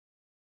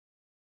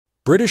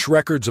British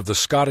Records of the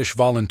Scottish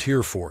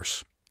Volunteer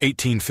Force,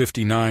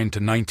 1859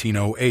 to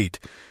 1908,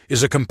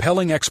 is a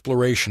compelling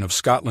exploration of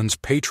Scotland's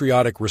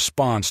patriotic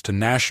response to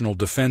national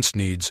defence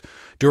needs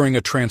during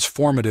a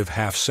transformative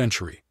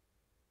half-century.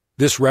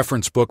 This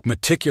reference book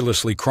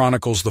meticulously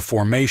chronicles the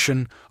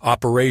formation,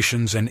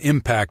 operations, and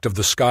impact of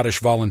the Scottish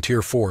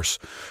Volunteer Force,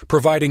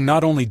 providing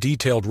not only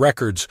detailed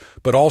records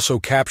but also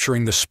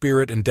capturing the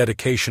spirit and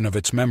dedication of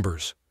its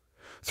members.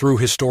 Through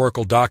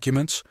historical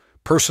documents,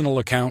 personal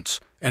accounts,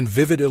 and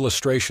vivid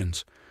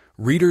illustrations,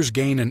 readers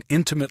gain an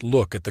intimate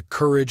look at the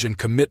courage and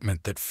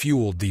commitment that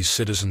fueled these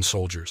citizen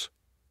soldiers.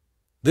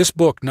 This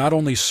book not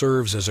only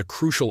serves as a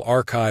crucial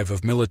archive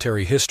of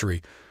military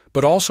history,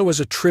 but also as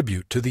a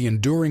tribute to the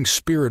enduring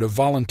spirit of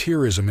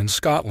volunteerism in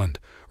Scotland,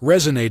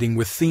 resonating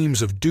with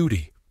themes of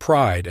duty,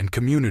 pride, and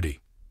community.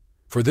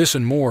 For this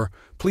and more,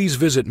 please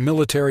visit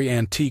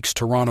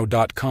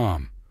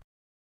militaryantiquestoronto.com.